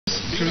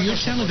through your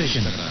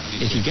television.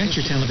 If you get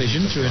your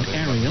television through an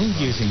aerial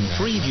using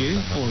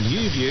Freeview or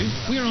UView,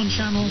 we're on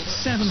channel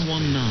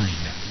 719.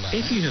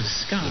 If you have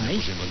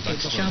Sky,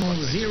 it's channel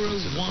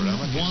 0118,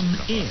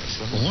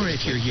 or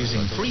if you're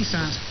using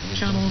Freesat,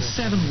 channel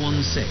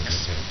 716.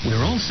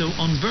 We're also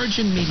on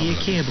Virgin Media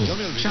Cable,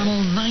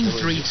 channel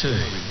 932.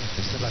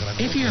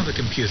 If you have a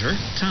computer,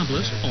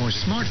 tablet or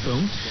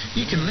smartphone,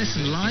 you can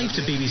listen live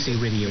to BBC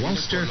Radio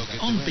Ulster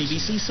on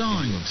BBC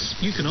Sounds.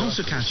 You can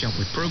also catch up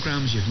with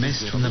programmes you've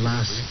missed from the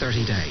last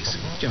 30 days.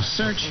 Just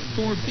search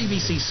for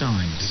BBC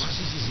Sounds.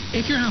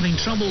 If you're having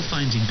trouble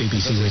finding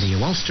BBC Radio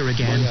Ulster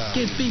again,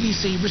 give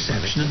BBC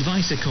Reception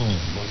Advice a call.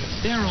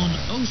 They're on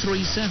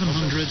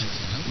 03700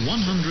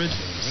 100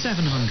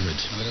 700.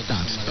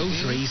 That's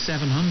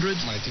 03700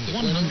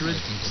 100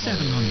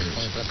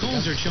 700.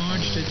 Calls are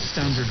charged at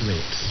standard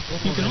rates.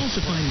 You can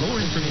also find more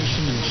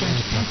information and check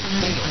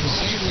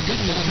schedule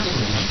video coverage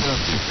at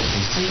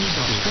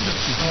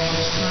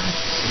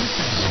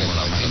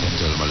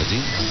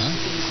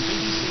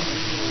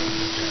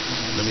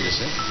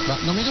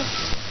 ¿No miro?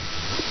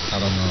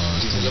 Ahora no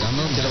estoy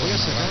mirando. Te lo voy a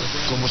sacar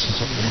como si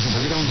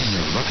saliera un niño,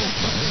 ¿vale?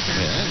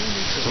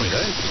 Mira,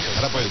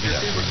 ahora puedes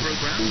mirar.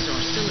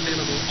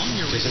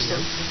 ¿Qué es esto?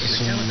 Es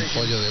un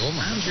pollo de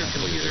goma.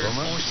 ¿Pollo de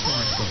goma?